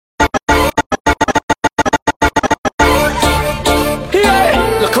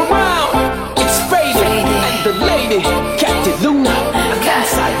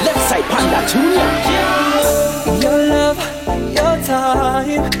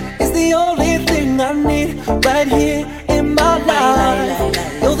is the only thing I need right here in my life.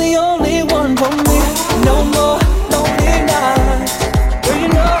 You're the only one for me. No more lonely nights. Girl, you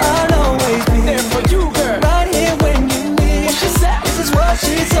know I'll always be there for you, girl. Right here when you need. What she said? This is what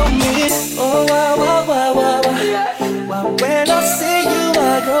she told me. Oh, wow, wow, wow, wow, wow. When I see you,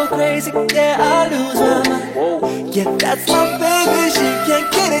 I go crazy. Yeah, I lose my mind. Yeah, that's my baby. She can't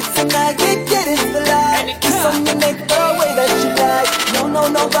get it tonight. Can't get it for life. Kiss on your neck the way that you like. No,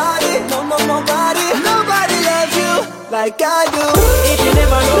 nobody. No, nobody. Nobody loves you like I do. If you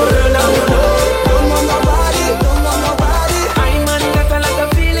never know, girl, now you know. No, nobody. No, nobody. I'm a got a lot of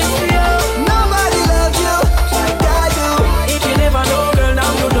feelings for you. Nobody loves you like I do. If you never know, girl,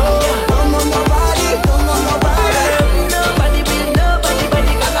 now you know. No, nobody. No, nobody. Nobody will,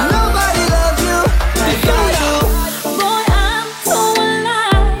 nobody loves you like I do. Boy, I'm so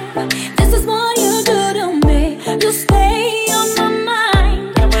alive. This is what you do to me. You stay on my mind.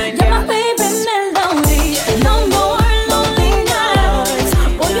 You're my favorite melody. No more lonely nights.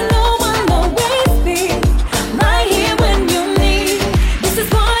 Boy, you know I'll always be right here when you need. This is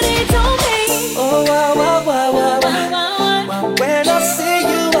what they told me. Oh, wow, wow, wow, wow, wow. When I see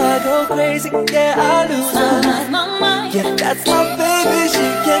you, I go crazy. Yeah, I lose my mind. Yeah, that's my baby. She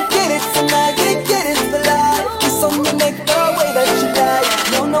can't get it tonight. Can't get it for life. Kiss on your neck the way that you like.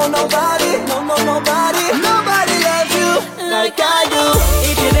 No, nobody. No, nobody. Nobody loves you like I do.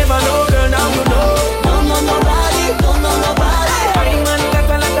 If you never know, girl, now you know. No, nobody. No, nobody. I'm a got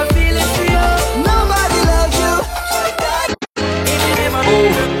a lot of feelings for you. Nobody loves you like I do. If you never know,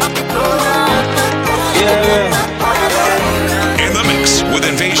 In the mix with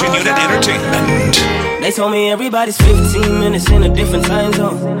Invasion Unit Entertainment. They told me everybody's 15 minutes in a different time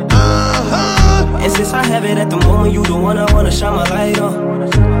zone. And since I have it at the moment, you the one I wanna shine my light on.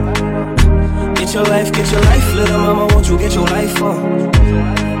 Get your life, little mama, won't you get your life on?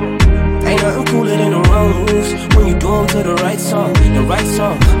 Ain't nothing cooler than the wrong moves when you do them to the right song, the right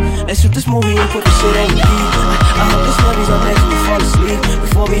song. Let's shoot this movie and put the shit on repeat. I hope this love is up next we fall asleep.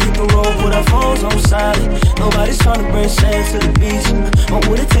 Before we hit the road, put our phones on silent. Nobody's trying to bring shame to the beach. What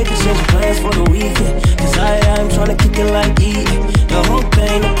would it take to change plans for the weekend? Cause I'm trying to kick it like E. The whole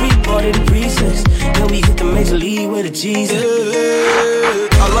thing, the pre-party, the pre-sex. Then we hit the major league with a Jesus.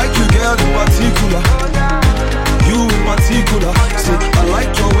 I like you, girl, in particular. You in particular. Say, I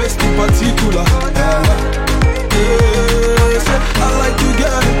like your waist in particular. Say, I like you,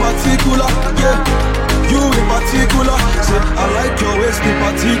 girl, in particular. Yeah, you in particular. Say, I like your waist in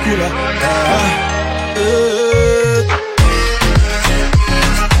particular.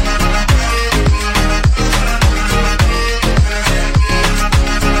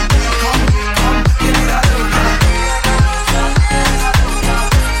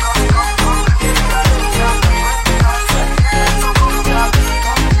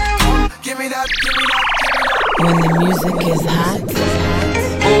 When the music is hot,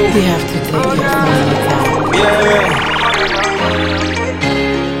 we have to take it from the top.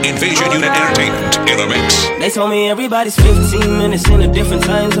 Invasion Unit Entertainment in the mix. They told me everybody's 15 minutes in a different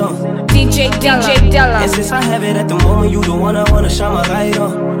time zone. DJ Della. And since I have it at the moment, you the one I wanna shine my light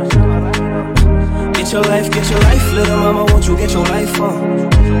on. Get your life, little mama, won't you get your life on?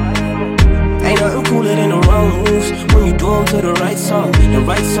 Ain't nothing cooler than the wrong moves when you do them to the right song, the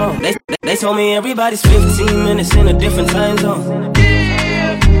right song. They told me everybody's 15 minutes in a different time zone.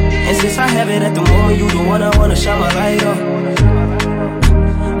 And since I have it at the moment, you the one I wanna shine my light on.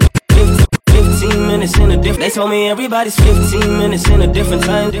 15 minutes in a different. They told me everybody's 15 minutes in a different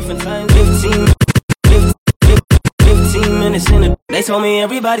time. 15 minutes in a. They told me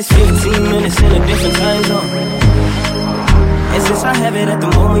everybody's 15 minutes in a different time zone. And since I have it at the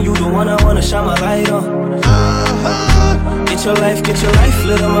moment, you the one I wanna shine my light on. Get your life,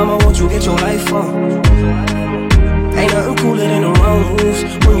 little mama, won't you get your life on? Ain't nothing cooler than the wrong moves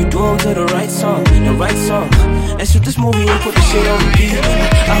when you do them to the right song, the right song. Let's shoot this movie and put the shit on repeat.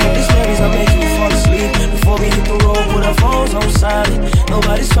 I hope these memories are making me fall asleep. Before we hit the road, put our phones on silent.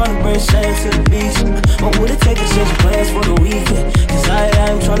 Nobody's trying to bring shame to the beach. What would it take to change plans for the weekend? Cause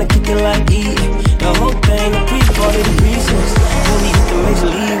I'm trying to kick it like E. The whole thing, the pre-party, the pre-sex. Then we hit the major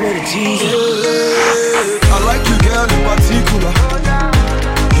league with a Jesus. I like you, girl, in particular.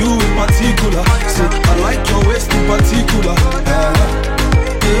 You in particular. Say, I like your waist in particular.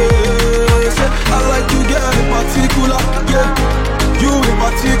 Say, I like you, girl, in particular. Yeah, you in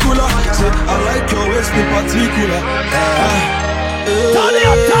particular. Say, I like your waist in particular. Turn it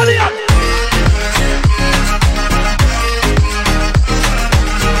up.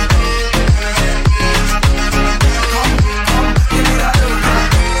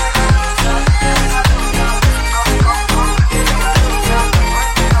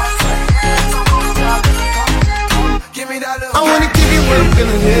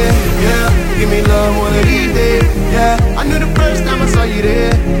 give me love one of these days. Yeah, I knew the first time I saw you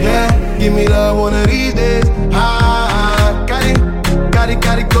there. Yeah, give me love one of these days.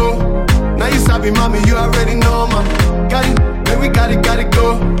 Got it, go. Now you sabi, mommy, you already know, ma. Got it, baby, got it,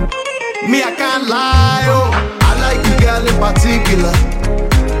 go. Me, I can't lie, oh. I like you, girl, in particular.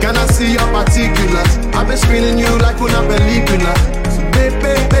 Can I see your particulars? I've been screening you like una película. So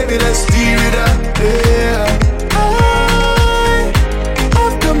baby, let's steer it up, yeah.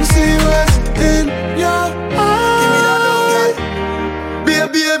 I've come to see what's in your eyes.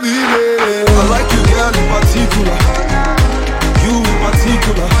 Baby. I like you, girl, in particular. You in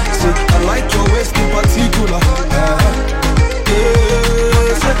particular. Say, I like your waist in particular. Yeah.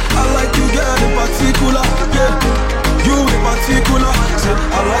 Say, I like you, girl, in particular. Yeah. You in particular. Say,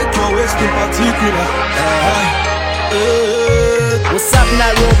 I like your waist in particular. What's up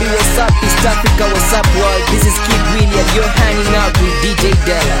Nairobi, what's up East Africa, what's up world? This is Kid Willie and you're hanging out with DJ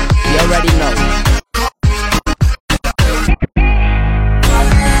Della. You already know.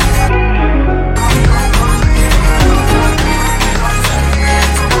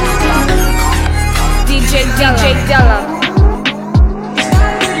 DJ Della.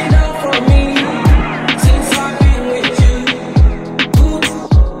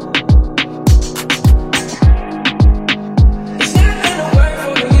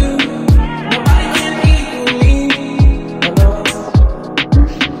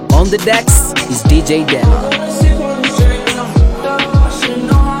 On the decks is DJ Della.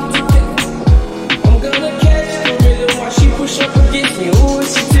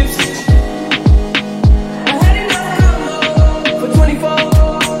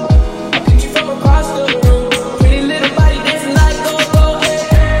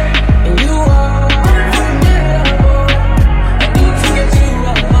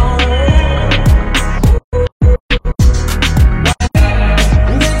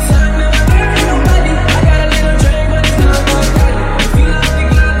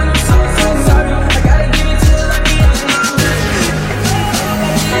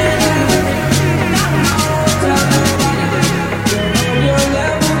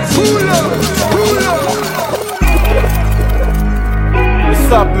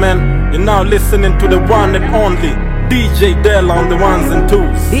 What's up, man? You're now listening to the one and only DJ Della on the ones and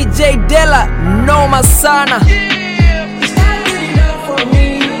twos. DJ Della, noma sana.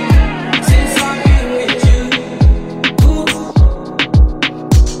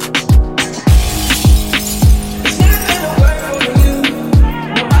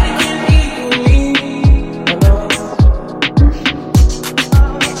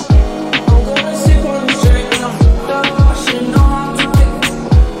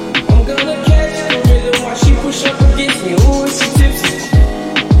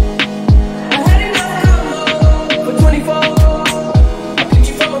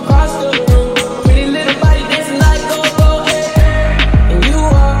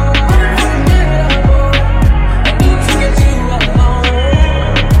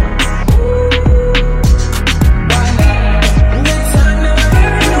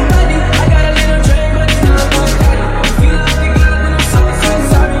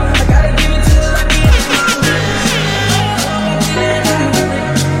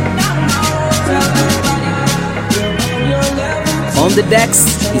 On the decks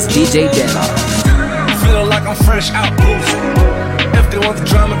is DJ Della. Feeling like I'm fresh out booze. If they want the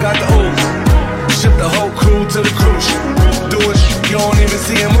drama, got the ooze. Ship the whole crew to the cruise. Doing shit you don't even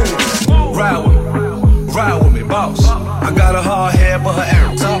see him move. Ride with me, boss. I got a hard head, but her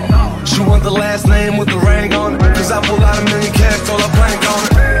arrow talk. She want the last name with the ring on it. Cause I pull out $1 million cash, told her blank on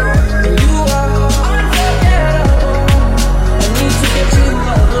it. And you are unforgettable. I need to get you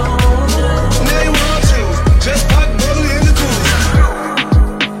alone. Now you want you, just pop bubbly in the cooler.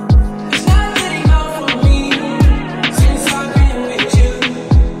 It's not getting out for me since I've been with you.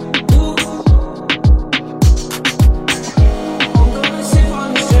 Ooh. I'm gonna sip on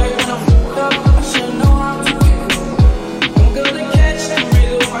the straight when I'm fucked up. I should know how to get it. I'm gonna catch the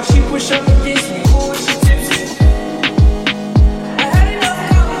rhythm while she push up against me. Ooh, she tipsy. I had enough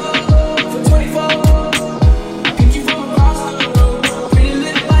combo for 24. I picked you from across the road. Pretty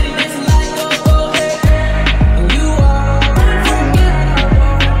little body dancing like go-go, hey. And you are unforgettable.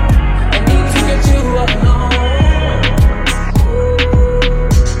 I need to get you alone.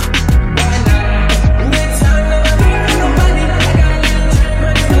 Right now, next time that I'm here with nobody, I got a little trick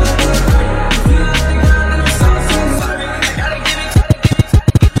right now. Feel like the girl in the song, so sorry. I gotta give it to you.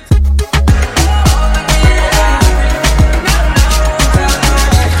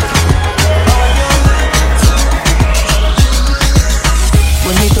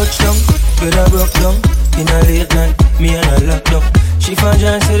 When me touch down, get a broke down. In a late night, me and I locked up. She found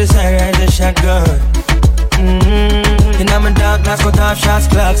John to the side, ride the shotgun. And I'm a dark, glass cut off shots,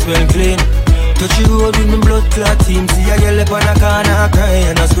 clocks well clean. Touch you road with me blood clot team. See a girl up on the corner, cry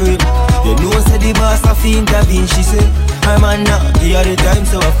and I scream. You know say the boss have to intervene. She say, I'm a now, give her the time.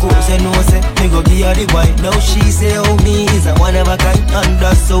 So of course I know say, me go give her the wine. Now she say, oh me is a one of a kind. And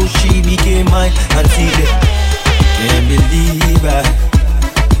that's how she became mine. And see that, can't believe I,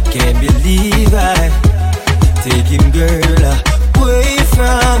 can't believe I take him girl away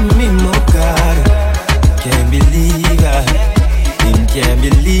from me, my God. Can't believe I, can't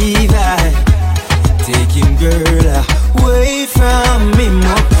believe I take him girl away from me,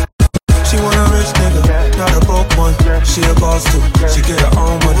 ma. She want a rich nigga, not a broke one. She a boss too, she get her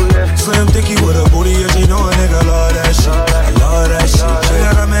own money. Slim thicky with a booty, yeah, she know a nigga love that shit. I love that shit. She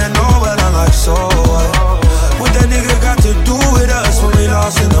let a man know, but I'm like, so what that nigga got to do with us when we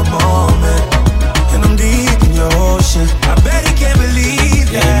lost in the moment? And I'm deep in your ocean. I bet he can't believe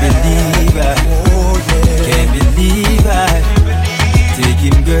that. Can't believe I, oh yeah. Can't believe I take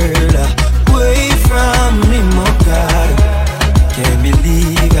him girl away from me, my God. Can't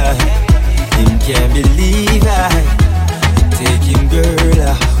believe I, can't believe I take him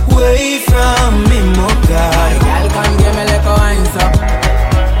girl away from me, my God. Girl, come give me like a wine so,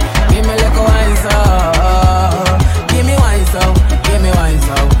 give me like a wine so, give me wine so, give me wine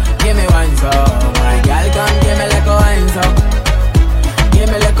so, give me wine so. My girl, come give me like a wine so, give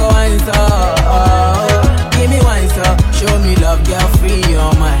me like a wine so, give me wine so. Show me love, girl, free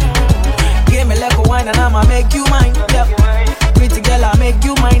your mind. Give me like a wine and I'ma make you mine. Yep. Pretty girl, I'll make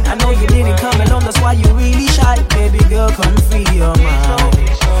you mine. I know you didn't come alone, that's why you really shy. Baby girl, come free your mind.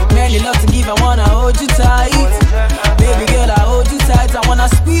 Man, you love to give, I wanna hold you tight. Baby girl, I hold you tight. I wanna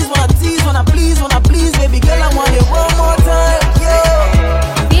squeeze, wanna tease, wanna please. Baby girl, I want it one more time.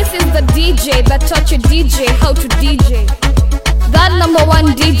 Yeah. This is the DJ that taught you DJ how to DJ. That number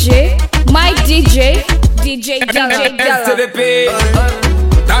one DJ, my DJ, DJ Della. to the P,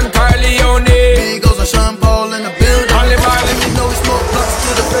 Don Carleone. Eagles are Sean Paul in the building. Only Marley. You know we smoke blunts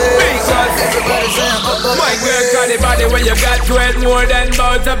to the face. Everybody saying up, up. My girl got the body when you got to it more than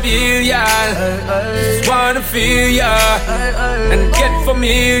about a billion. Just wanna feel ya and get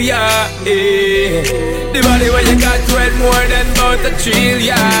familiar. Yeah. The body when you got to it more than about a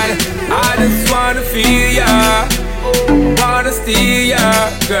trillion. I just wanna feel ya, wanna steal ya,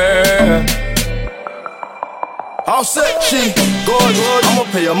 girl. All set, she gorgeous. I'ma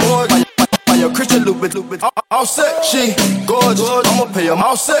pay her more. Buy your Christian Louboutin. All set, she gorgeous. I'ma pay her.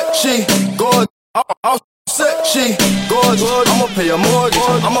 All set, she gorgeous. All set, she gorgeous. I'ma pay her mortgage.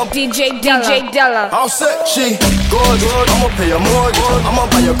 I'ma DJ Della. all set, she gorgeous. I'ma pay her mortgage. I'ma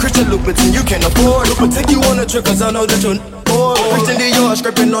buy your Christian Louboutin. You can't afford it, but take you on a trip 'cause I know that you're bored. Christian Dior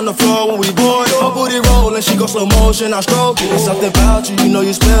scraping on the floor when we board. My booty rollin', she go slow motion, I stroke it. There's something about you, you know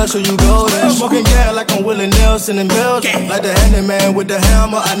you special, you go there. Smoking gas like I'm Willie Nelson in Belgium. Like the handyman with the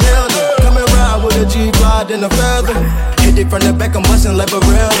hammer, I nailed it. Coming round with a G-Glide and a feather. Hit it from the back, I'm bustin' like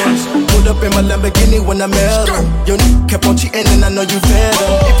Barreras. Pulled up in my Lamborghini when I met her. Your kept on cheating and I know you fed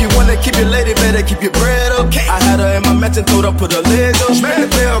her. If you wanna keep your lady, better keep your bread up. I had her in my mansion, told her put her leg up. Spin the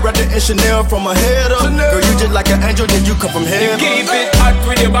bell, wrapped it in Chanel from her head up. Girl, you just like an angel, then you come from heaven. Keep it hot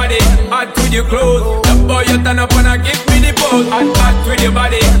with your body, hot with your clothes. The boy you turn up and I give me the pose. Hot with your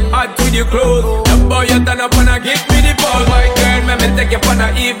body, hot with your clothes. The boy you turn up and I give me the pose. My girl, let me take you on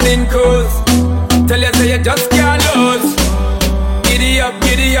an evening cruise. Tell you say you just can't lose. Giddy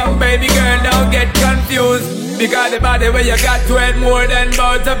up, baby girl, don't get confused. Because the body where you got to it more than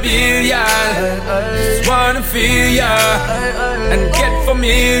about a billion. Just wanna feel ya and get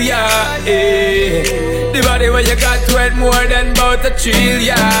familiar. Yeah. The body where you got to it more than about a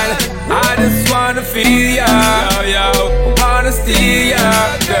trillion. I just wanna feel ya, yo, wanna steal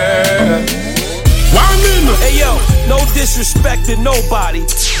ya, girl. Hey yo, no disrespect to nobody,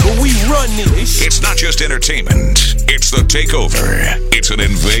 but we run this. It's not just entertainment, it's the takeover. It's an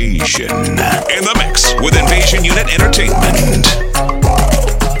invasion. In the mix with Invasion Unit Entertainment.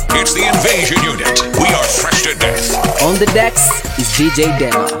 It's the Invasion Unit. We are fresh to death. On the decks is DJ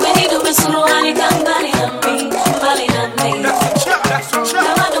Della.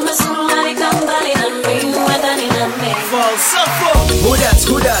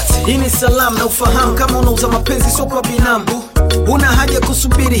 Who that? Hii ni salam na ufahamu kama unauza mapenzi sio kwa binamu. Una haja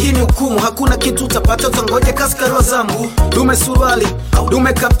kusubiri, hii ni hukumu. Hakuna kitu utapata, utangoja kaskari wa zambu. Dume suruali,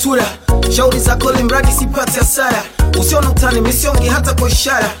 dume kaptura. Shauri zako limradi sipati hasara. Usiona utani, misiongi hata kwa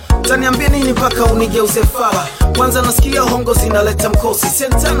ishara. Utaniambia nini mpaka unigeuze fala? Kwanza nasikia hongo zinaleta mkosi.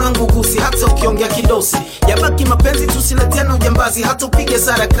 Sentana ngugusi hata ukiongea kidosi. Yabaki mapenzi tusiletena ujambazi. Hata upige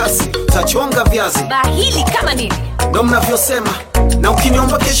sarakasi, utachonga viazi. Bahili kama nini? Ndo mnavyosema, na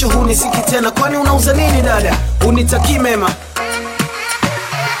ukiniomba kesho hunisiki tena. Kwani unauza nini dada? Unitakii mema.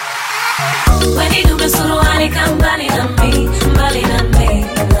 Kwani tumesuruali kambali na mi, mbali na mi.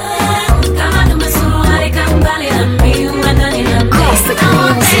 Kama tumesuruali kambali na mi, uendani na mi.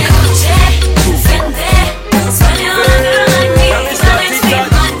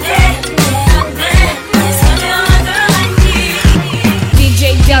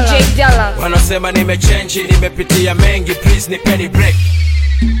 Wanasema nimechange, nimepitia mengi, please nipeni break.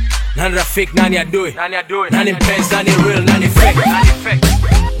 Nani rafiki, nani adui? Nani mpenzi, nani real, nani fake?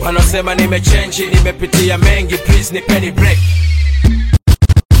 Wanasema nimechange, nimepitia mengi, please nipeni break.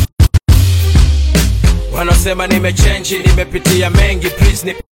 Wanasema nimechange, nimepitia mengi, please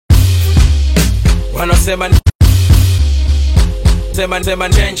nip. Wanasema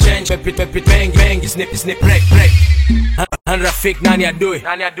change, bang, snip, break. Nani rafiki, nani adui?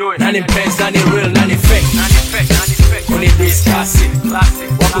 Nani mpenzi, nani real, nani fake? Kuni discussi,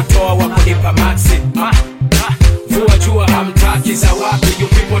 wakutoa wakunipa maxi. Vua jua hamtaki za wapi, you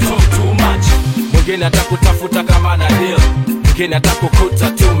people talk too much. Mwingine atakutafuta kama na deal, mwingine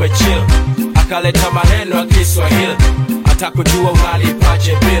atakukuta tu umechill. Akaleta maneno ya Kiswahili, atakujua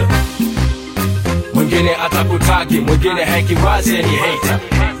unalipaje bill. Mwingine atakutagi, mwingine haikiwazi ni hater.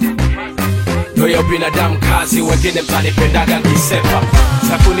 Ndoyo binadamu kazi, wengine mtanipendaga kisepa.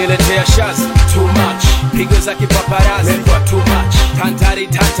 Za kuniletea shazi, too much. Pigo za kipaparazi, mekwa too much. Tantari,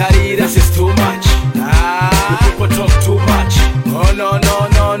 this is too much. You people talk too much. Oh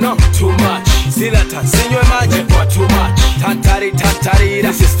no, too much. Zilata, sinywe maji, mekwa too much. Tantari,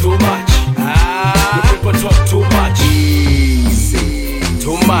 this is too much. You people talk too much. Easy.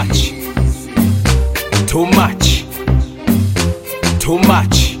 Too much.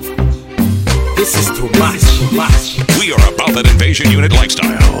 This is too much. We are about that invasion unit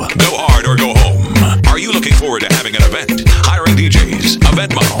lifestyle. Go hard or go home. Are you looking forward to having an event? Hiring DJs,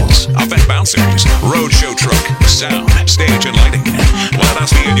 event models, event bouncers, roadshow truck, sound, stage, and lighting? Let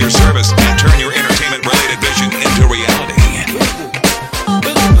us be in your service and turn your entertainment-related vision into reality.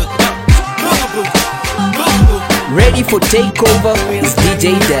 Ready for takeover is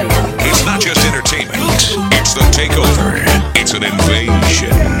DJ Della. It's not just entertainment, it's the takeover. It's an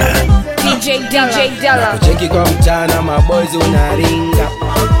invasion. DJ Della. Kucheki kwa mtana maboys unaringa.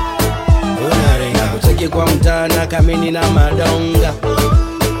 Kucheki kwa mtana kamini na madonga.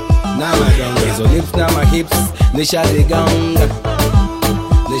 Hizo lips na mahips nishazigonga.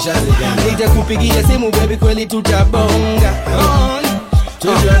 Nitakupigia simu baby, kweli tutabonga.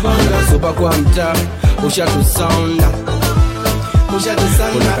 Supa kwa mtaa ushatusonda.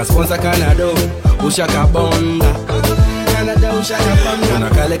 Kuna kasponsor Kanado ushakabonda. Kuna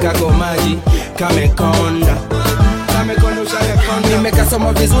kale kako maji kamekonda.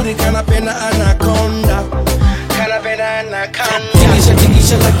 Nimekasoma vizuri kanapenda anaconda.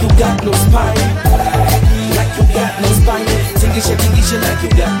 Tingisha like you got no spine. Like you got no spine. Tingisha like you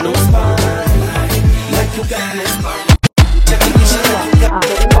got no spine. Like you got no spine. Tingisha like you got no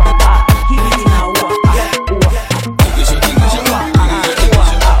spine.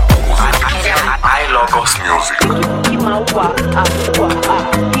 Logos Music.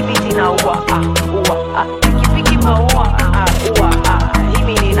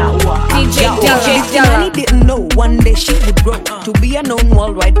 Kimani didn't know one day she would grow to be a known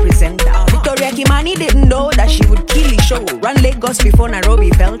worldwide presenter. Victoria Kimani didn't know that she would kill the show, run Lagos before Nairobi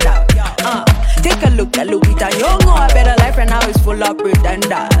felt out. Take a look at Lupita Nyong'o, a better life right now is full of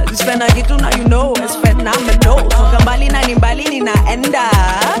pretenders. Spend a gitu now you know, spend now me know. Kambali na nimbali ni naenda.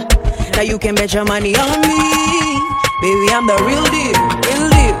 Now you can bet your money on me, baby I'm the real deal,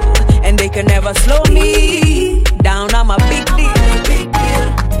 and they can never slow me down. I'm a big deal.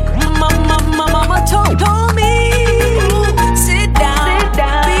 Mama told me, sit down,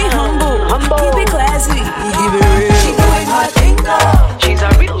 be humble, keep it classy, keep it real. She doing her thing, she's a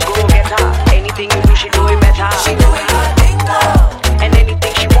real go-getter. Anything you do, she do it better. She doing her thing, and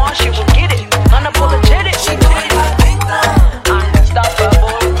anything she wants, she will get it. Unapologetic, she doing her thing,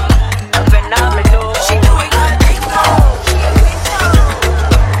 unstoppable, phenomenal. She doing her thing,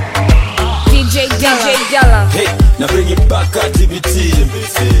 DJ Della. Hey, now bring it back activity.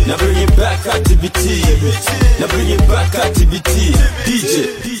 Now bring it back activity. Now bring it back activity.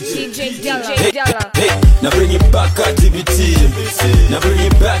 DJ Della. Hey, now bring it back activity. Now bring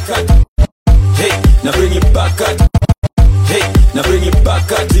it back hey, now bring it back hey, now bring it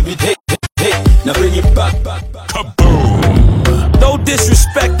back activity. Hey, now bring it back. Kaboom! No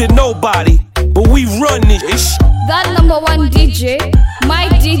disrespect to nobody, but we run this. That #1 DJ, my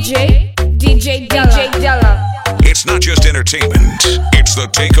DJ, DJ Della. It's not just entertainment, it's the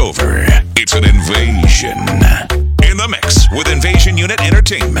takeover. It's an invasion. In the mix with Invasion Unit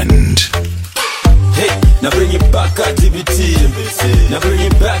Entertainment. Hey, now bring it back at TBT. Now bring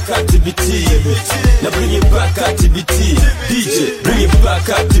it back at TBT. Now bring it back at TBT. DJ, bring it back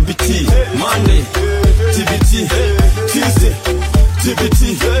at TBT. Monday, TBT. Tuesday,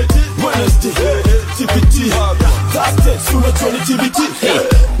 TBT. Wednesday, TBT. Thursday, Suna 20 TBT. Hey,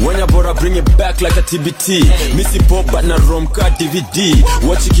 when you bora bring it back like a TBT. Missy pop but na romka DVD.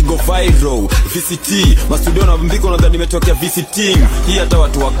 Watch it go viral. VCT. Mastudio na mbiko na dhani metokea visiting. Hii hata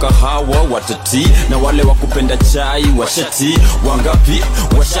watu wa kahawa watati. Na wale wakupenda chai washati. Wangapi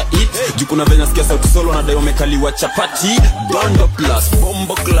washa eat. Juu kuna venye sikia sauti solo na dayo mekaliwa chapati. Bondo plus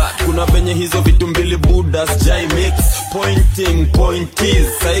bombo clat. Kuna venye hizo vitu mbili budas jai mix. Pointies.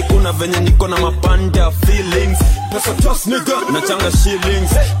 Sai kuna venye niko na mapanda feelings. Pesa toss nigga na changa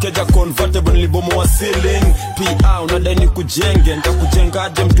shillings. Keja convertible nilibomo wa ceiling. PA unadai ni kujenge. Nita kujenga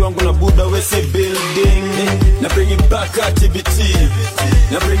aje mtu wangu na buda wesi building. Na bring it back at TBT.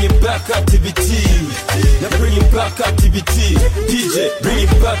 Na bring it back at TBT. Na bring it back at TBT. DJ bring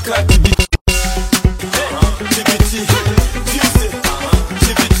it back at TBT. TBT. Tuesday.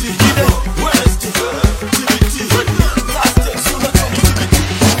 TBT. Wednesday. TBT. Thursday.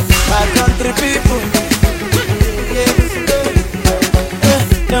 My country people.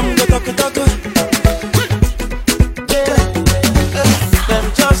 Them go talk. Them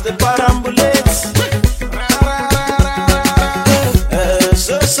just the parambulates.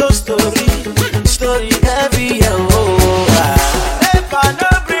 So story heavy. Never no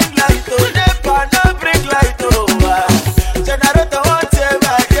bring light, never no bring light. Generator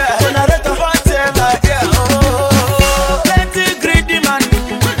whatever, yeah. Generator whatever, yeah. Oh, plenty greedy man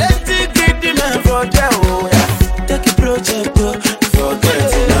for there, oh yeah. Take a project,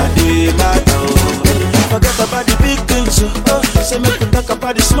 forget it, matter. Forget about the big things, oh. Say make we talk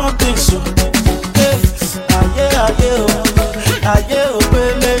about the small things, oh.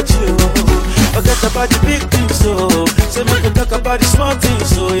 Forget about the big things, oh. Say make we talk about the small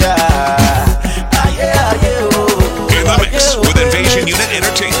things, oh yeah. In the mix with Invasion Unit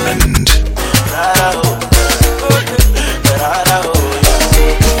Entertainment.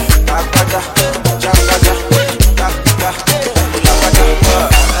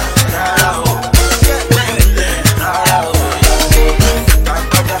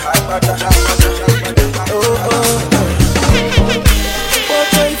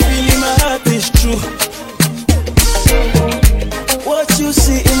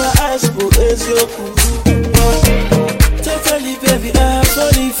 Totally, baby, I'm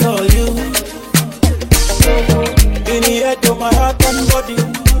falling for you. In the head of my heart and body,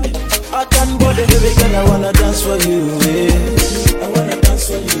 baby girl, I wanna dance for you, yeah. I wanna dance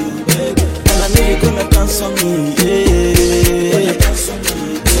for you, baby. And I know you're gonna dance for me, yeah.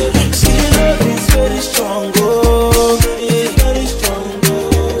 See, love is very strong, oh, yeah, very strong, oh.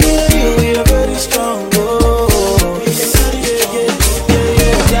 Yeah, we are very strong, oh.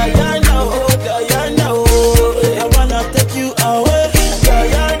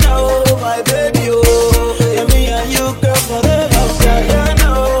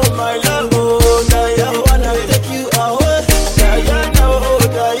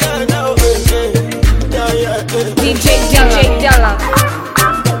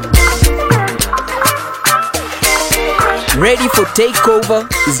 Ready for takeover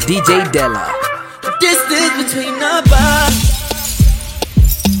is DJ Della. Distance between our bodies,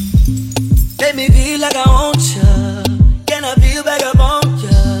 make me feel like I want you. Can I feel like I want you?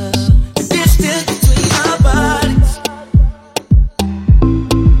 Distance between our bodies,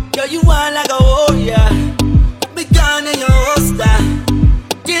 girl, you want like a warrior. Be gone in your holster.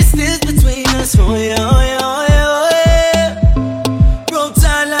 Distance between us, oh yeah, oh yeah, oh yeah, oh yeah. Roll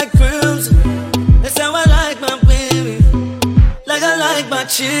tight like crimson. That's how I like my baby. Like I like my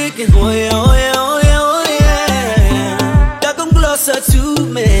chicken, oh yeah, oh yeah, oh yeah, oh yeah. Y'all come closer to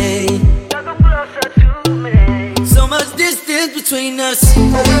me. So much distance between us.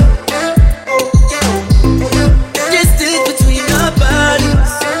 Distance between our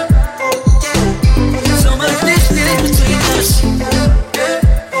bodies. So much distance between us.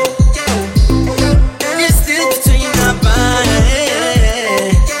 Distance between our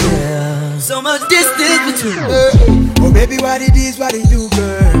bodies. So much distance between us. Oh baby, what it is, what it do,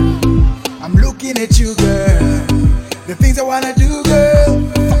 girl. I'm looking at you, girl. The things I wanna do, girl.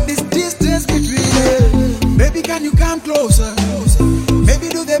 This distance between us. Baby, can you come closer? Maybe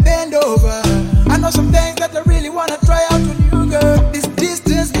do the bend over. I know some things that I really wanna try out on you, girl. This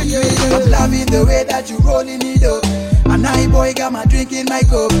distance between us. I'm loving the way that you rolling it up. And I boy got my drink in my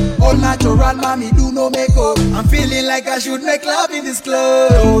cup. All natural, mommy, do no makeup. I'm feeling like I should make love in this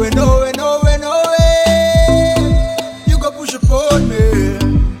club. Oh, and oh, and oh, and oh,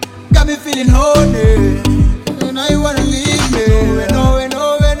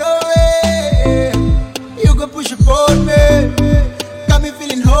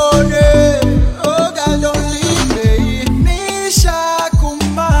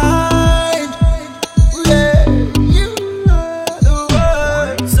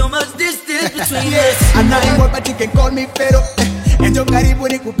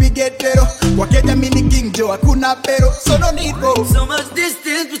 kupige tero. Kwa Kenya mini King Joe, hakuna pero. So no need go. So much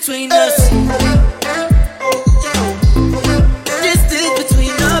distance between us. Distance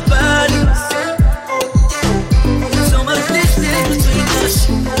between our bodies. So much distance between us.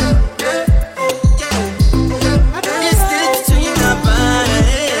 Distance between our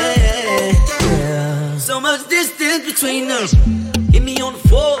bodies. So much distance between us. Hit me on the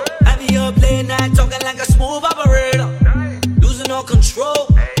floor, have me up late night talking like a smooth operator. Losing all control.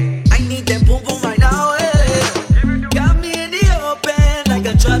 I need that boom boom right now. Got me in the open like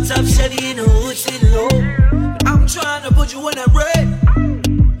a drop top Chevy in the hood sitting low. I'm trying to put you in that red,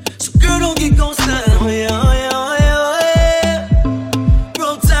 so girl don't get gon' style. Oh yeah, oh yeah, oh yeah, oh yeah.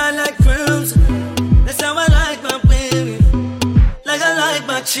 Roll tight like crimson. That's how I like my baby, like I like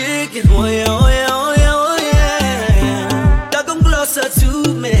my chicken. Oh yeah, oh yeah, oh yeah, oh yeah. Y'all come closer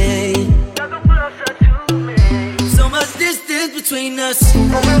to me. So much distance between us.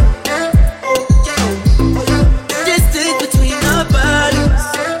 Distance between our bodies.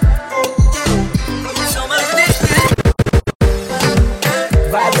 So much distance.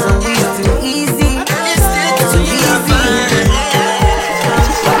 Vibes on we too easy. Distance between our bodies.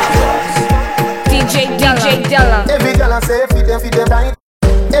 DJ Della. Every girl I say feed them right.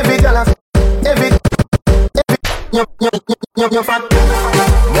 Every girl I say, every you're fat.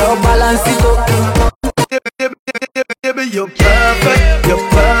 Girl, balance it up. Baby, you're perfect, you're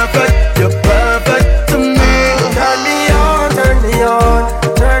perfect, you're perfect to me. Turn me on, turn me on,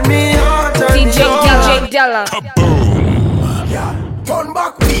 turn me on, turn me on. DJ Della. Yeah, turn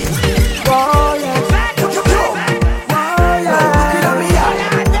back me. Oh yeah,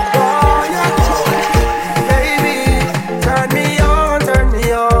 baby, turn me on, turn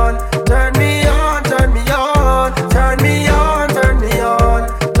me on, turn me on, turn me on, turn me on, turn me on,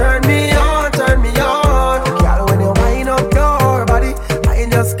 turn me on, turn me on. Girl, when you wind up your body, I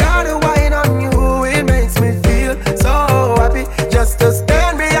just gotta wind on you. It makes me feel so happy just to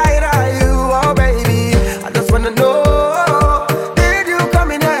stand behind you, oh baby. I just wanna know, did you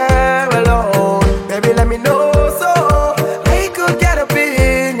come in here alone? Baby, let me know so I could get up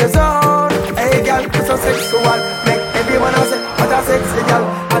in your zone. Hey girl, you're so sexual, make everyone else say what a sexy girl.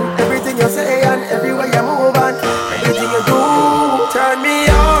 And everything you say and everywhere you move and everything you do, turn me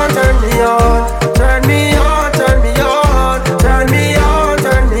on, turn me on, turn me on, turn me on, turn me on,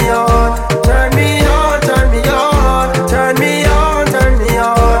 turn me on, turn me on, turn me on, turn me on, turn me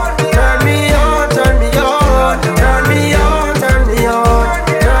on, turn me on, turn me on, turn me on, turn me on,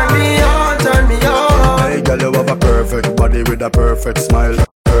 turn me on, turn me on. Hey girl, you have a perfect body with a perfect smile.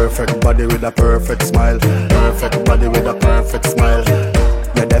 Perfect body with a perfect smile. Perfect body with a perfect smile.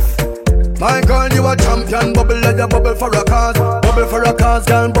 You're deaf. My girl, you a champion. Bubble like a bubble for a cause. Bubble for a cause,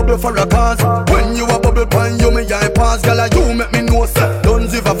 girl, bubble for a cause. When you a bubble pan, you me eye pass. Girl, you make me know, sir, don't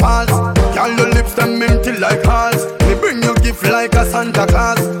give a false. Girl, your lips them minty like hearts. Me bring you gift like a Santa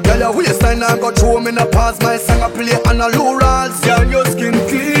Claus. Girl, your waistline I got throw me in a pass. My song I play on a low rolls. Girl, your skin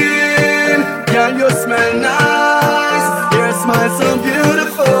clean. Girl, you smell nice. Your smile so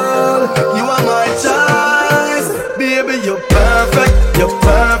beautiful. You are my choice. Baby, you're perfect. You're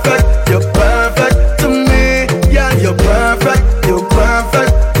perfect. You're perfect to me. Yeah, you're perfect. You're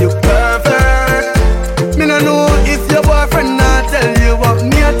perfect. You're perfect. Me no know if your boyfriend not tell you what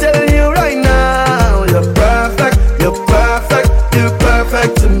me I tell you right now. You're perfect. You're perfect. You're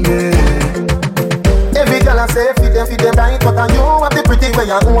perfect to me. Every girl I say feed them right, but you have the pretty way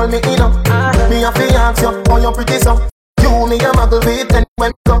you hold me in up. Me a fi ask you, how you pretty so? You me a muggle with and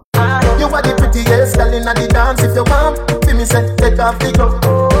when you come. You are the prettiest girl inna the dance. If you come, feel me say take off the glove.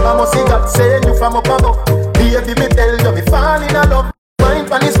 I must see God saying you from up above. Baby, me tell you me fall in love. Wine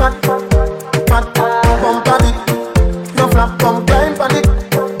pon this fat, fat, bump on it. No flap, come climb pon it.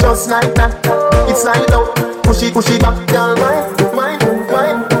 Just like that, it's like out. Push it back, girl. Wine, wine,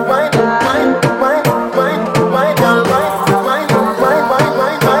 wine, wine, wine, wine, wine, wine, girl. Wine, wine, wine, wine, wine, wine,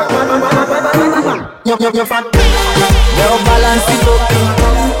 wine, wine. You're fat. Girl, balance it up.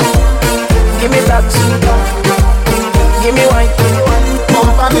 Give me that. Give me wine.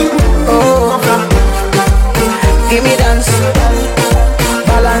 Bump on it. Oh, give me dance.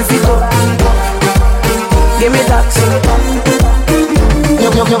 Balance it up. Give me that.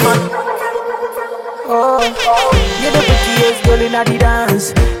 You're fat. Oh, you're the prettiest girl in the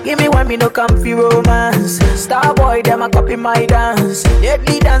dance. Give me one, me no comfy romance. Star boy, them a copy my dance.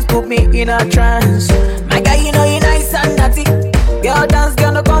 Deadly dance put me in a trance. My guy, you know you nice and naughty. Girl dance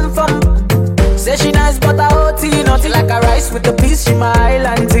gonna come from. Say she nice but I OT naughty like a rice with the peas. She my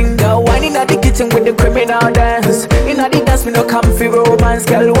island thing. Girl wine in the kitchen with the criminal dance. In the dance me no comfy romance.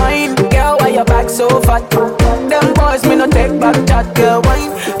 Girl wine, girl why your back so fat? Them boys me no take back chat. Girl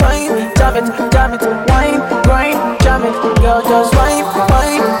wine. it, jam it, wine, grind, jam it, girl, just wine,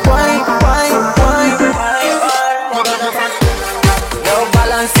 wine, wine, wine, wine, wine. Girl,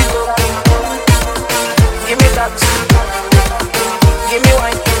 balance it, give me that, give me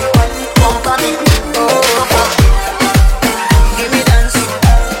wine, pump on it, give me dance.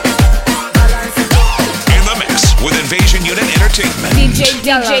 In the mix with Invasion Unit Entertainment.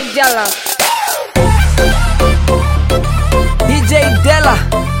 DJ Della. DJ Della,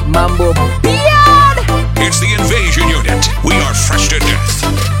 Mambo Beard. It's the Invasion Unit. We are fresh to death.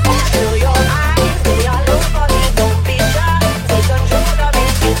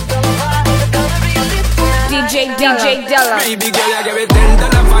 DJ Della. Baby girl, I give it 10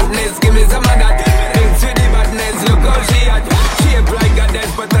 ton of fatness. Give me some of that. Thanks for the badness. Look how she at. Shape like a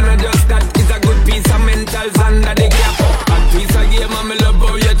death, but not just that. It's a good piece of mentals under the cap. A piece of game, I'm love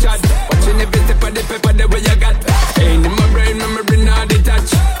how you chat. Watching every step of the paper, the way you got. Ain't in my brain, memory not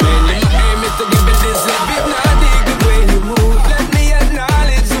detached. Mainly my aim is to give it this love. If not dig the way you move, let me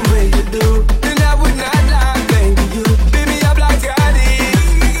acknowledge the way you do. Then I would not lie, baby, you beat me up like I did.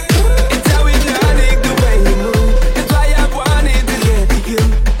 It's how it not dig the way you move. That's why I wanted to get to you.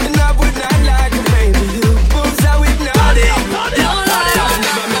 And I would not lie, baby, you moves how it not dig.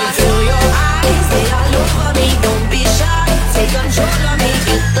 Feel your eyes, they all over me. Don't be shy, take control of me.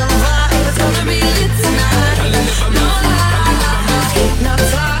 Get the vibe, it's gonna be lit tonight. No lie,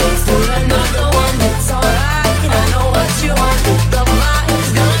 hypnotize, do another one. It's alright, I know what you want. Get the vibe,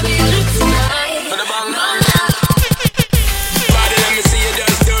 it's gonna be lit tonight. No lie. Body, let me see you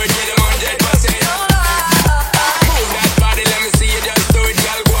just do it, get 100%. Move that body, let me see you just do it,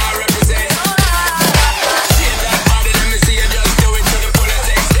 girl, go and represent. Shake that body, let me see you just do it to the fullest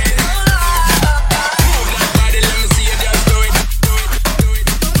extent. Move that body, let me see you just do it.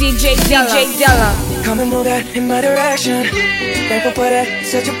 DJ Della. Come and move that in my direction. Thankful for that,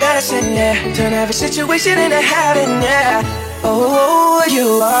 such a blessing, yeah. Turn every situation into heaven, yeah. Oh,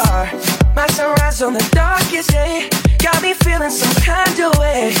 you are my sunrise on the darkest day. Got me feeling some kind of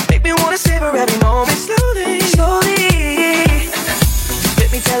way. Make me wanna savor every moment slowly, slowly.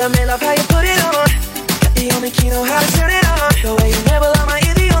 Let me tell them, love how you put it on. Got the only key, know how to turn it on. The way you never lie my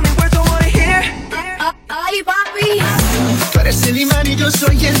ear, the only words I wanna hear. Ay, papi. Tú eres el imán y yo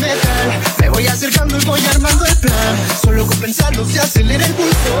soy el metal. Me voy acercando y voy armando el plan. Solo con pensarlo se acelera el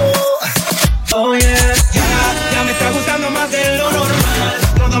pulso. Oh yeah, ya me está gustando más de lo normal.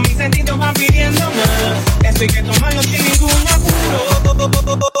 Todos mis sentidos van pidiendo más. Esto hay que tomarlo sin ningún apuro.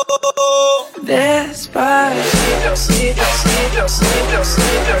 Despacito, sito, sito, sito,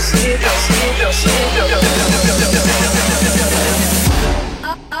 sito, sito, sito, sito.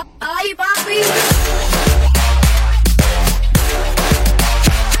 Ay, papi.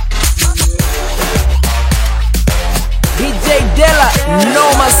 DJ Della,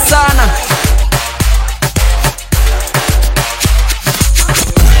 Noma Sana.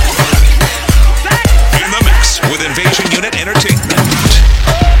 In the mix with Invasion Unit Entertainment.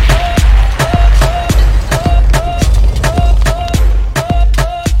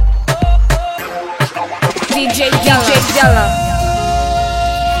 DJ Della.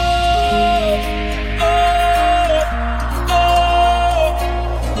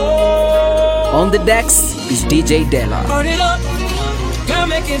 On the decks is DJ Della. Burn it up, girl,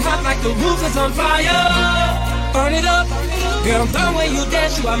 make it hot like the roof is on fire. Burn it up, girl, the way you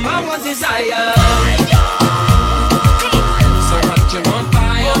dance, you are my one desire. So hot you on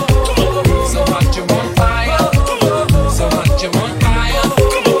fire, so hot you on fire, so hot you on fire.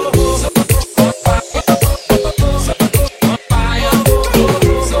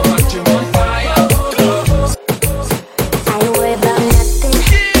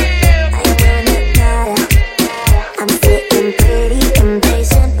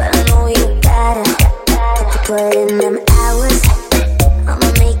 Put in them hours, I'ma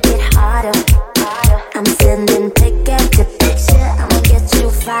make it harder. I'm sending pick after picture, I'ma get you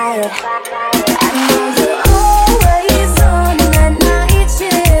fired. I know you're always on that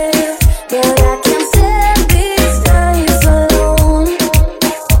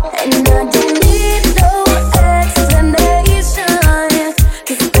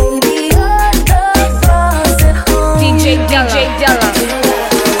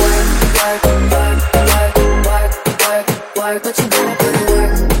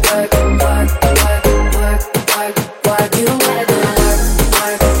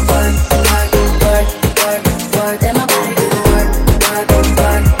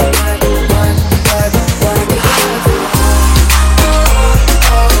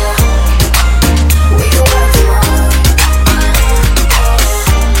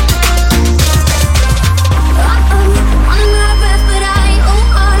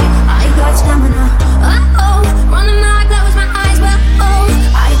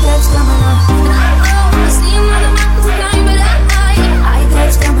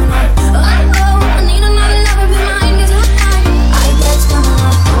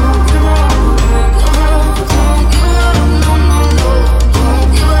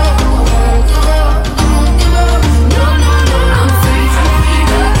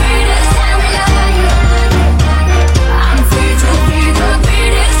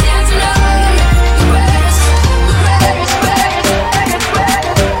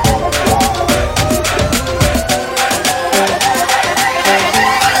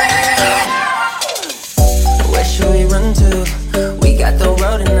whole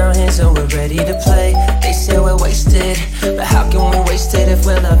world in our hands, so we're ready to play. They say we're wasted, but how can we waste it if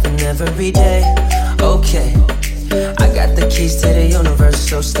we're loving every day? Okay, I got the keys to the universe,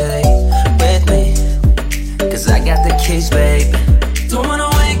 so stay with me, cause I got the keys, babe. Don't wanna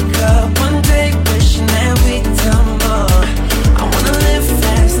wake up one day wishing that we'd done more. I wanna live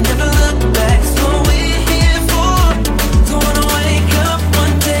fast and never look back, that's what we're here for. Don't wanna wake up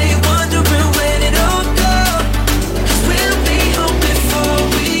one day wondering where it all go, cause we'll be home before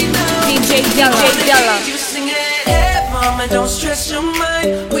we know. DJ Della. You sing it, hey mama, don't stress your mind,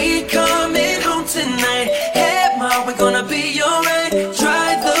 we coming home tonight. Hey mama, we're gonna be alright,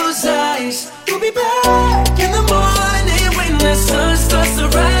 dry those eyes. We'll be back in the morning when the sun starts to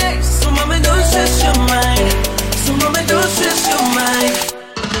rise. So mama, don't stress your mind, so mama, don't stress your mind.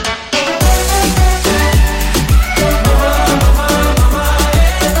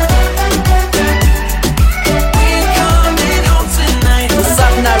 What's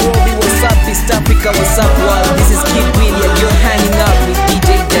up Nairobi, what's up East Africa, what's up world? This is Kid Willie and you're hanging out with DJ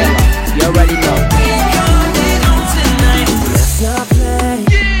Della. You already know. Let's not play.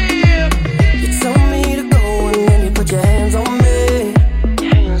 You told me to go and then you put your hands on me.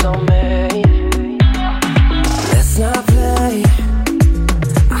 Let's not play.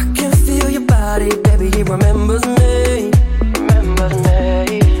 I can feel your body, baby, he remembers me.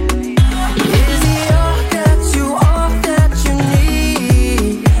 Is he all that you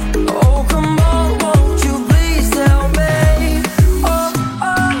need? Oh, come on, won't you please tell me? Oh,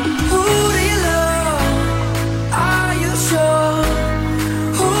 who do you love? Are you sure?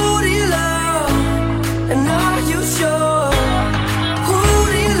 Who do you love? And are you sure? Who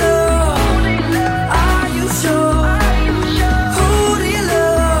do you love? Are you sure? Who do you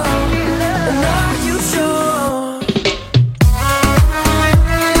love? And are you sure?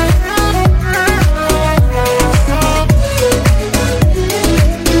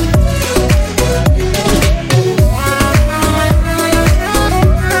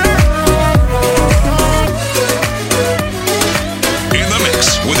 In the mix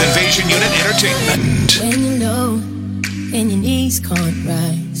with Invasion Unit Entertainment. When you're low and your knees can't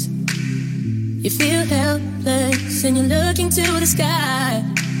rise, you feel helpless and you're looking to the sky.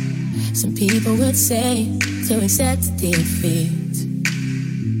 Some people would say to accept defeat.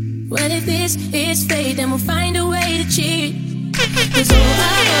 Well, if this is fate, then we'll find a way to cheat. 'Cause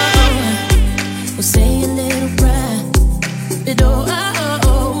we'll say a little prayer. But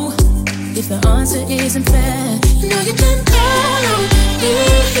if the answer isn't fair, you know you can call on me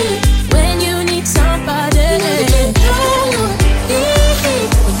when you need somebody.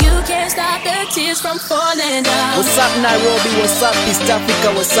 You can't stop the tears from falling down. What's up Nairobi, what's up East Africa,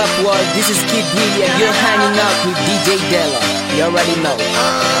 what's up world? This is Kid Willie and you're hanging out with DJ Della. You already know.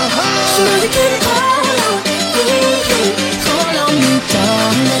 So you can call on me,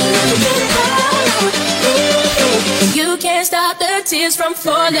 darling. You can't stop the tears from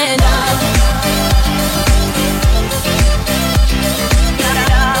falling down.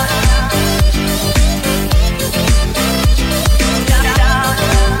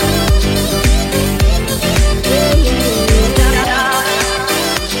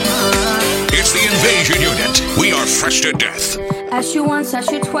 It's the Invasion Unit. We are fresh to death. Ask you once,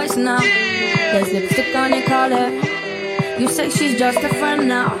 ask you twice now. There's lipstick on your collar. You say she's just a friend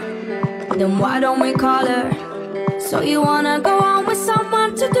now. Then why don't we call her? So you wanna go on with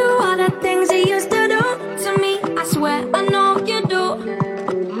someone to do all the things you used to do to me? I swear I know you do.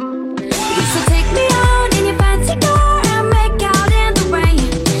 You used to take me out in your fancy car and make out in the rain.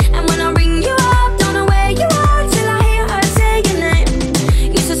 And when I ring you up, don't know where you are till I hear her say your name.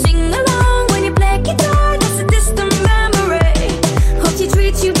 Used to sing along when you play guitar, just a distant memory. Hope she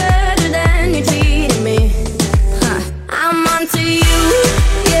treats you better than you treated me. I'm onto you,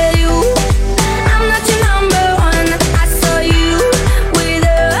 yeah you. I'm not your number one. I saw you with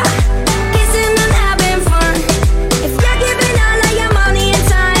her, kissing and having fun. If you're giving all of your money and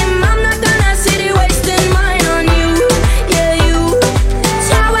time, I'm not gonna sit here wasting mine on you, yeah you.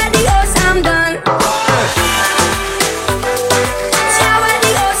 Ciao adios, I'm done. Ciao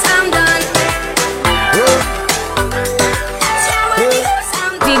adios, I'm done. Ciao adios,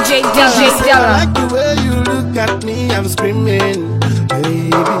 I'm done. DJ Della. I like the way you look at me, I'm screaming, baby.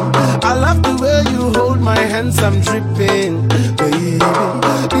 I love the way you hold my hands, I'm dripping, baby.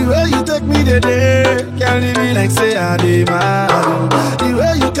 The way you take me today, carry me like say I did mad. The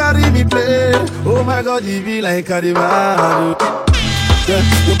way you carry me play, oh my God, you be like I did mad. Girl,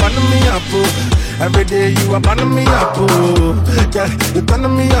 you burning me up, every day you are burning me up, yeah, you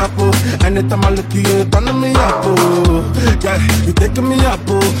turning me up, anytime I look at you, you turning me up, yeah, you taking me up,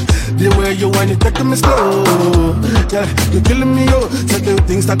 the way you want, you taking me slow, yeah, you killing me, so the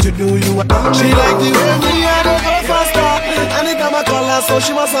things that you do, you are turning me. She like the way me, I don't go faster, anytime I call her, so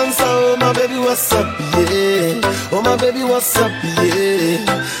she must answer. Oh my baby, what's up, yeah, oh my baby, what's up, yeah.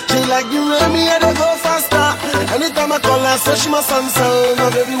 She like the way me, I don't go faster, anytime I call her, so she must answer. Oh my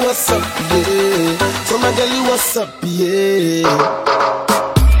baby, what's up, yeah, so my girlie, what's up, yeah.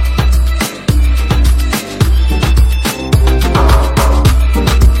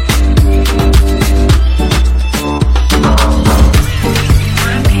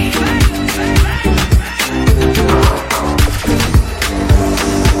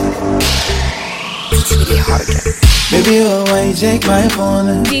 Baby, oh, why you check my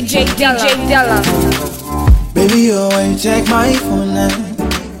phone? DJ Della. Baby, oh, why you check my phone?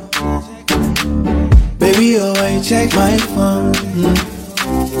 Baby, oh, why you check my phone?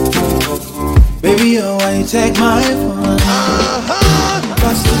 Baby, oh, why you check my phone?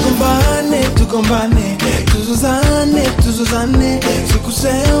 Basi tugombane, tuzuzane,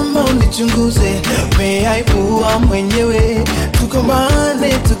 sikusema unichunguze, umeaibua mwenyewe.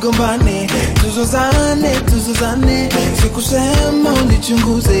 Tugombane, tuzuzane, sikusema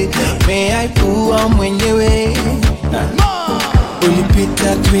unichunguze, umeaibua mwenyewe.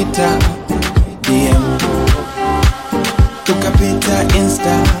 Ulipita Twitter, DM, ukapita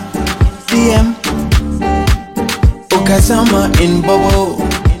Insta, DM, ukazama in bobo,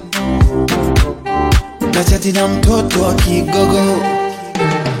 na chati na mtoto wa kigogo.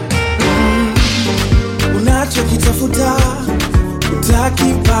 Unachokitafuta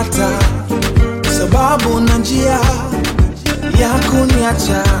utakipata, sababu na njia ya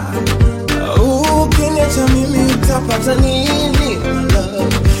kuniacha. Ukiniacha mimi utapata nini?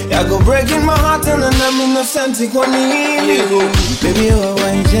 Ya go breaking my heart and I'm innocent kwa nini? Baby, oh,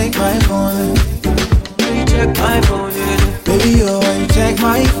 why you check my phone? Check my phone, yeah. Baby, oh, why you check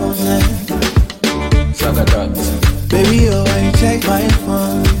my phone, yeah. Baby, oh, why you check my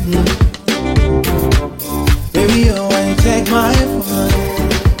phone? Baby, oh, why you check my phone?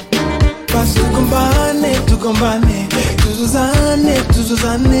 Basi tugombane,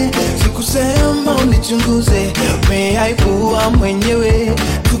 tuzuzane, sikusema unichunguze, umeaibua mwenyewe.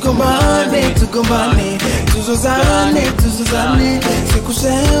 Tugombane, tuzuzane,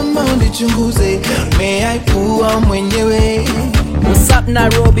 sikusema unichunguze, umeaibua mwenyewe. What's up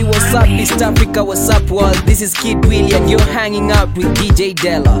Nairobi, what's up East Africa, what's up world? This is Kid Willie and you're hanging out with DJ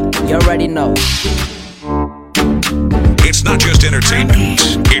Della. You already know. It's not just entertainment,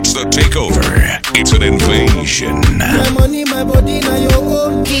 it's the takeover. It's an invasion. My money, my body, now your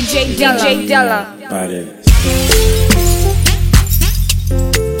own. DJ Della.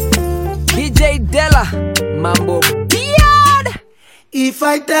 DJ Della, Mambo Beard. If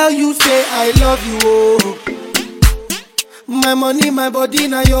I tell you, say I love you, oh. My money, my body,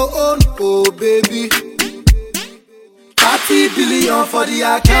 now your own, oh baby. 30 billion for the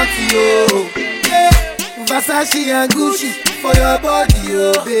account, yo. Yeah. Versace and Gucci for your body,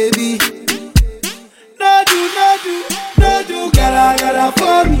 oh baby. No do, gotta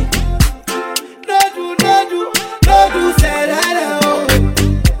for me. No do, say that, oh.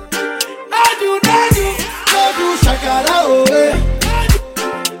 No do, shakara, oh, eh.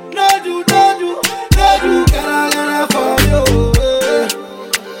 No do, gotta for you, eh.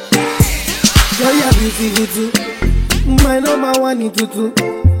 Girl, you're beautiful too. My number one in tutu.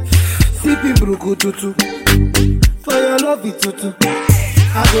 Sipping bruku tutu. For your love it tutu. I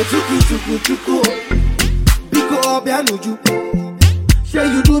go chuku. Biko obianuju. Sure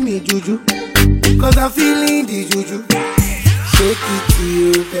you do me juju. Cause I'm feeling the juju. Shake it to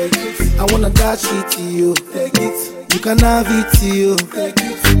you, take it. I wanna dash it to you, take it. You can have it to you, take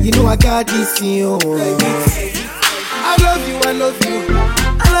it. You know I got this in you, take it. I love you.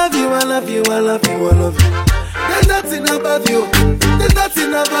 There's nothing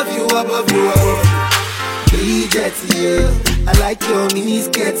above you. Above you. Billy jet to you. I like your mini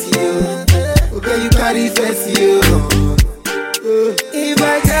skirt to you. Okay, you carry face to you. If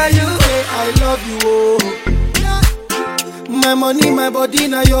I tell you, hey, I love you, oh. My money, my body,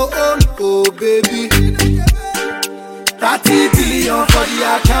 now your own, oh baby. 30 billion for the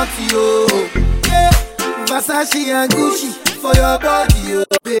account, yo. Versace and Gucci for your body, oh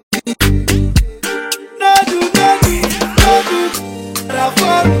baby. No do, no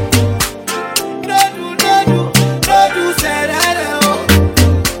do, say that, oh.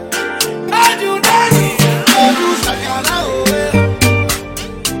 No do, shakara, oh, yeah.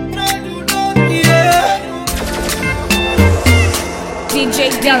 DJ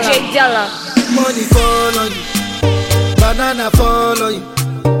Della. Money fall on you, banana fall on you,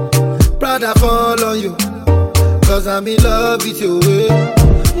 Prada fall on you, cause I'm in love with you.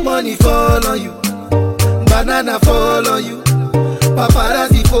 Money fall on you, banana fall on you,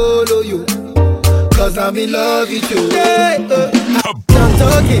 paparazzi follow you, cause I'm in love with you. Done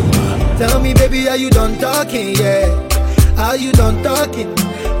talking, tell me baby are you done talking, yeah. Are you done talking?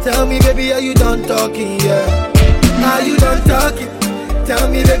 Tell me baby are you done talking, yeah. Are you done talking? Tell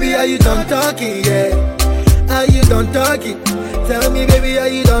me baby are you done talking, yeah. Are you done talking? Tell me baby are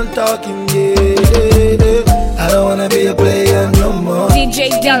you done talking, yeah. I don't wanna be a player no more. DJ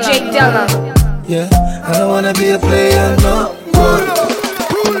Della. Yeah, I don't wanna be a player no more.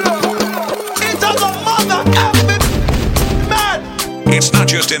 It's not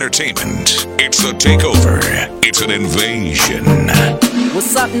just entertainment, it's the takeover. It's an invasion.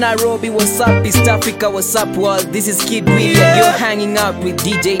 What's up Nairobi, what's up East Africa, what's up world? This is Kid Willie and you're hanging out with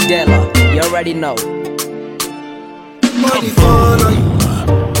DJ Della. You already know. Money fall on you,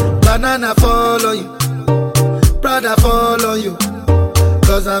 banana fall on you, Prada fall on you,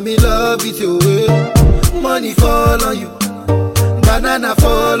 cause I'm in love with you. Money fall on you, banana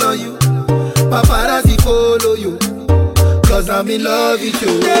fall on you, paparazzi follow you, cause I'm in love with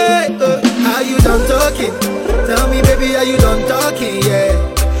you. Are you done talking? Tell me baby are you done talking, yeah.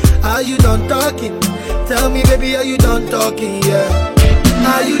 Are you done talking? Tell me baby are you done talking, yeah.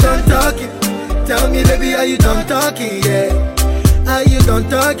 Are you done talking? Tell me baby are you done talking, yeah. Are you done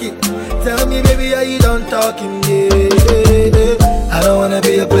talking? Tell me baby are you done talking, yeah. I don't wanna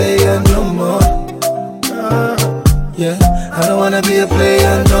be a player no more. Yeah, I don't wanna be a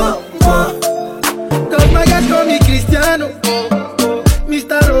player no more. Cause my guys call me Cristiano,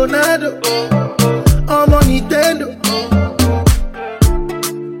 Mr. Ronaldo, I'm on Nintendo.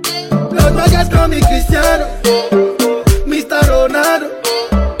 Cause my guys call me Cristiano, Mr. Ronaldo,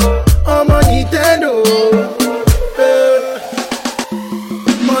 I'm on Nintendo.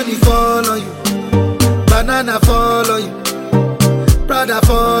 Money fall on you, banana fall on you, Prada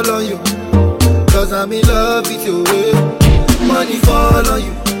fall on you, cause I'm in love with you. Money fall on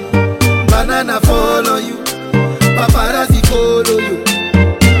you, banana fall on you, paparazzi follow you,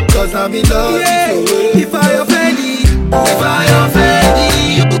 cause I'm in love with you. If I offend you,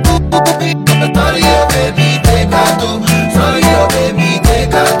 sorry oh baby, take a toe. Sorry oh baby,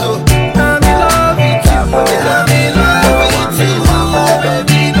 take a toe. I'm in love with you, I'm in love with you,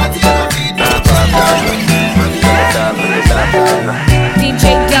 baby, nothing of it. DJ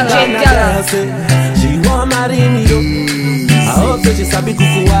Della. She want marry me, yo. I hope that she sabi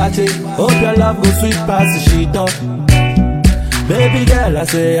kukuwache. Hope your love go sweet past the sheet up. Baby girl, I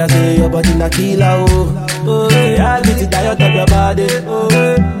say your body na killer, oh. Oh, yeah, I get it tired of your body, oh,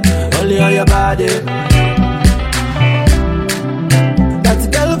 only on your body. That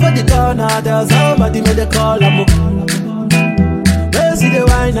girl for the corner, there's somebody made a call, I'm where see the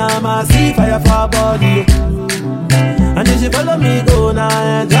wine, I see fire for her body, oh. And if she follow me, go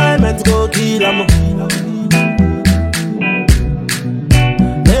now, enjoyment go kill, I'm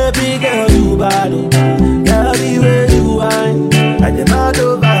baby girl, you bad, oh. Girl, the way you whine, I demand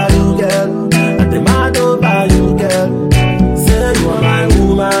over you, girl. I demand over you, girl. Say you are my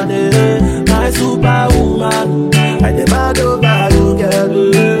woman, my superwoman. I demand over you, girl.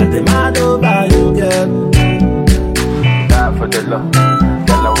 I demand over you, girl. Die for the love,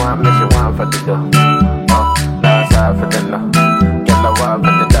 girl I want me, she want for the dough. Die for the love, girl I want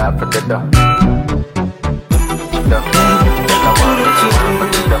for the die for the dough. Girl I want me, she want for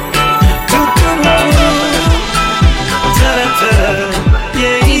the dough.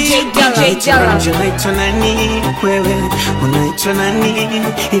 Unaitwa nani wewe, unaitwa nani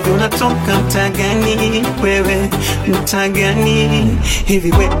hivi, unatoka mtaa gani wewe, mtaa gani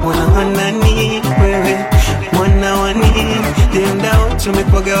hivi, we mwana wa nani wewe, mwana wa nini, dendao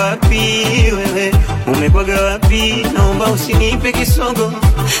tumekwaga wapi wewe, umekwaga wapi, naomba usinipe kisogo,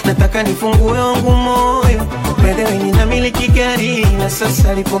 nataka nifungue wangu moyo, wewe ninamiliki gari na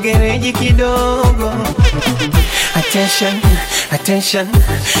sasa lipo gereji kidogo. Attention, attention,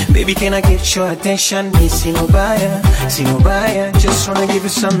 baby can I get your attention? Me see no buyer, just wanna give you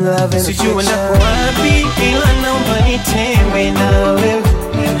some love and affection. Sijui nako wapi, ila naomba nitembe na wewe.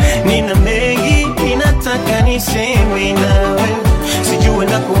 Nina mengi, ninataka niseme na wewe. Sijui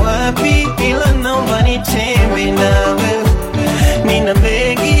nako wapi, ila naomba nitembe na wewe. Nina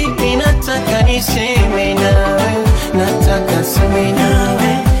mengi, ninataka niseme na wewe. Nataka seme na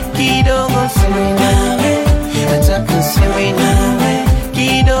wewe, kidogo seme na wewe. Nataka seme na wewe,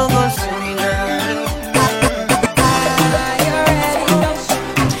 kidogo seme na wewe.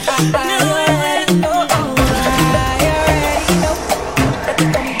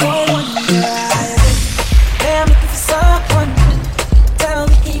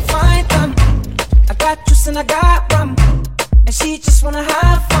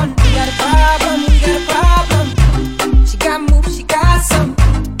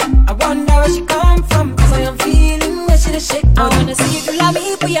 wanna see if you love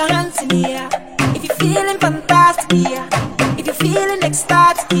me, put your hands in the air. If you're feeling fantastic, yeah. If you're feeling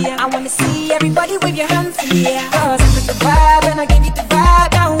ecstatic, yeah. I wanna see everybody wave your hands in the air. Cause I took the vibe and I gave you the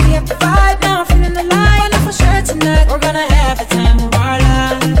vibe. Now we have the vibe, now I'm feeling alive. And for sure tonight we're gonna have the time of our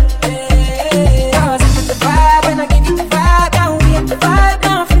life. Cause I took the vibe and I gave you the vibe. Now we have the vibe,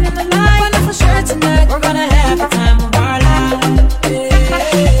 now I'm feeling alive. And for sure tonight we're gonna have the time of our life.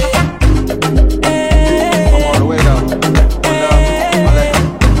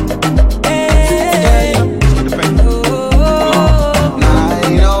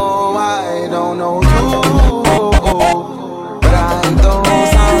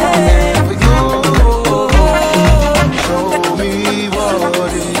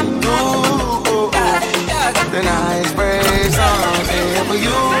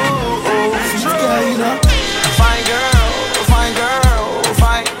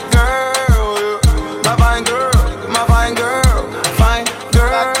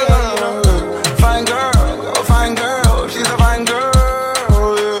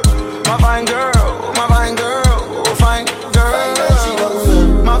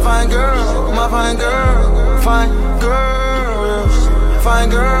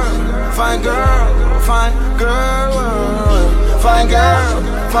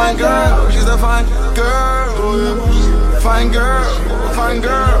 Fine girl, she's a fine girl. Fine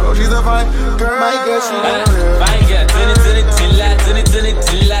girl, she's a fine girl. My girl, she's a fine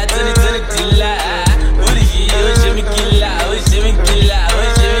girl. Tilla. What is she? Oh, shimmy killa. Fine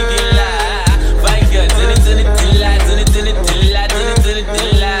girl.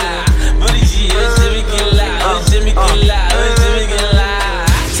 Tilla. What is she? Oh, shimmy killa.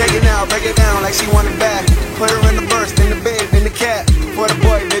 Take it now, break it down like she want it back. Put her in the burst, in the bed, in the cat. For the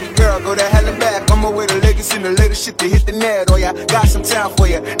boy, baby girl, go to hell and back. I'ma with the legacy and the latest shit to hit the net. Oh yeah, got some time for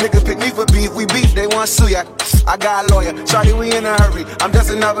ya. Nigga pick me for beef, we beef, they want sue ya. I got a lawyer, shawty, we in a hurry. I'm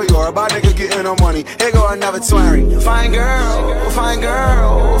just another your about nigga getting no money. Here go another 20. Fine girl. My fine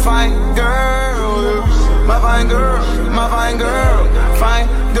girl. Fine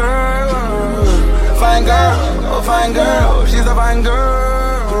girl. She's a fine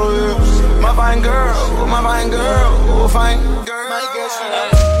girl. My fine girl. Fine girl. My girl, she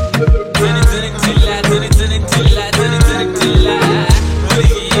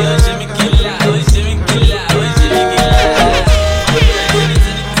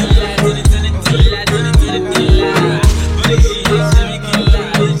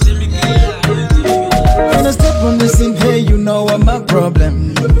When I step on the scene, hey, you know I'm a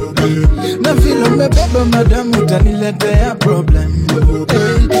problem. Na feel on me baby, madam, utaniletea problem.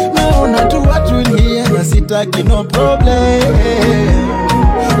 Naona tu watu here na sitaki no problem.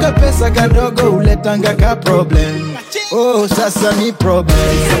 Kapesa kadogo uletanga ka problem. Oh, sasa ni problem.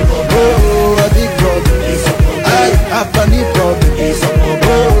 Oh, a big problem. Ay, hapa ni problem.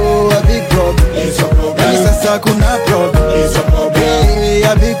 Oh, a big problem. Yani sasa kuna problem. Hey,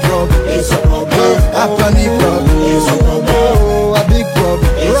 a big problem. Hapa ni problem. Oh, a big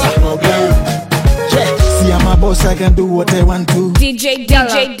problem. See, I'm a boss, I can do what I want to. DJ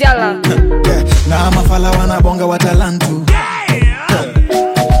Della. Na mafala wanabonga watalantu.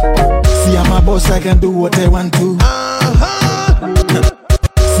 See, I'm a boss, I can do what I want to.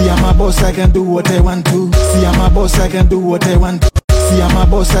 See, I'm a boss, I can do what I want to. See, I'm a boss, I can do what I want. See, I'm a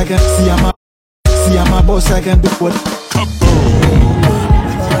boss, I can. See, I'm a boss, I can do what.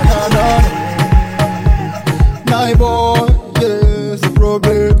 My boy, yes, the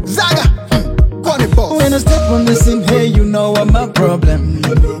problem. Zaga, when I step on the scene, hey, you know I'm a problem.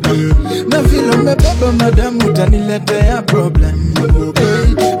 Na feel on me baby, madam, utaniletea problem.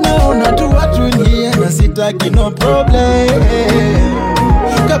 Naona tu watu here na sitaki no problem.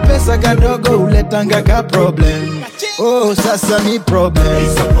 Kapesa kadogo uletanga ka problem. Oh, sasa ni problem.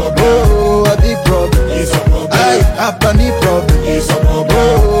 Oh, a big problem. Ay, hapa ni problem.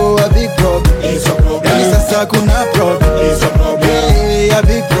 Oh, a big problem. Yani sasa kuna problem. Hey, a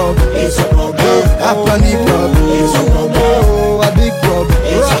big problem. Hapa ni problem. Oh, a big problem.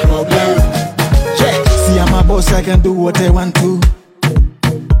 See, I'm a boss, I can do what I want to.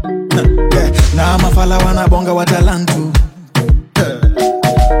 Na mafala wanabonga watalantu.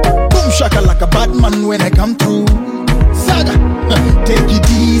 Boom shaka like a bad man when I come through. Saga, take it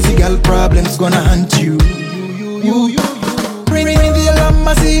easy, girl. Problems gonna hunt you. Bring the alarm,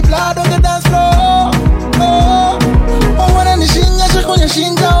 I see blood on the dance floor. Oh, wanna nishinya shakonya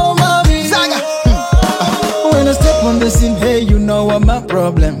shinja oh mami. Saga, when I step on the scene, hey, you know I'm a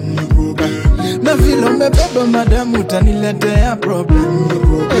problem. Na feel on me baby, madam, utaniletea problem.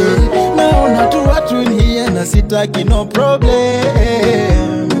 Naona tu watu here na sitaki no problem.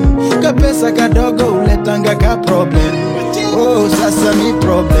 Kapesa kadogo uletanga ka problem. Oh,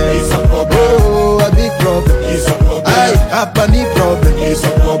 hapa ni problem.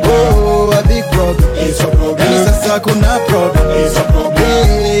 Oh, a big problem. Yani sasa kuna problem.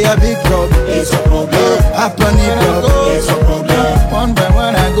 Hey, a big problem. Hapa ni problem. One by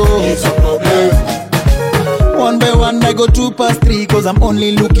one I go. One by one I go 2 past 3 cause I'm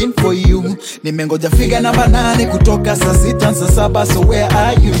only looking for you. Nimengoja figure namba 8 kutoka saa 6 saa 7, so where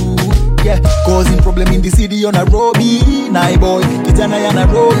are you? Yeah, causing problem in the city of Nairobi. Nai boy, kijana ya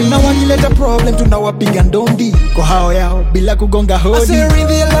Nairobi. Na wakileta problem tunawapiga ndondi kwa hao yao bila kugonga hodi. I say ring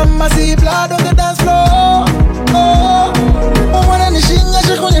the alarm, I see blood on the dance floor. Oh, wana nishinja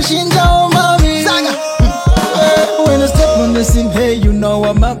shikunya shinja oh mami. Saga. When I step on the scene, hey, you know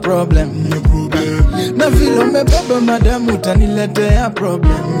I'm a problem. Na vile umebeba madam utaniletea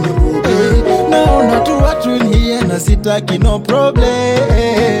problem. Naona tu watu in here na sitaki no problem.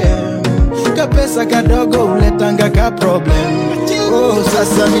 Kapesa kadogo uletanga ka problem. Oh,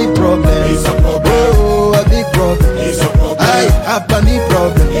 sasa ni problem. Oh, a big problem. Ay, hapa ni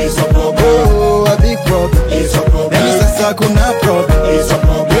problem. Oh, a big problem. Yani sasa kuna problem.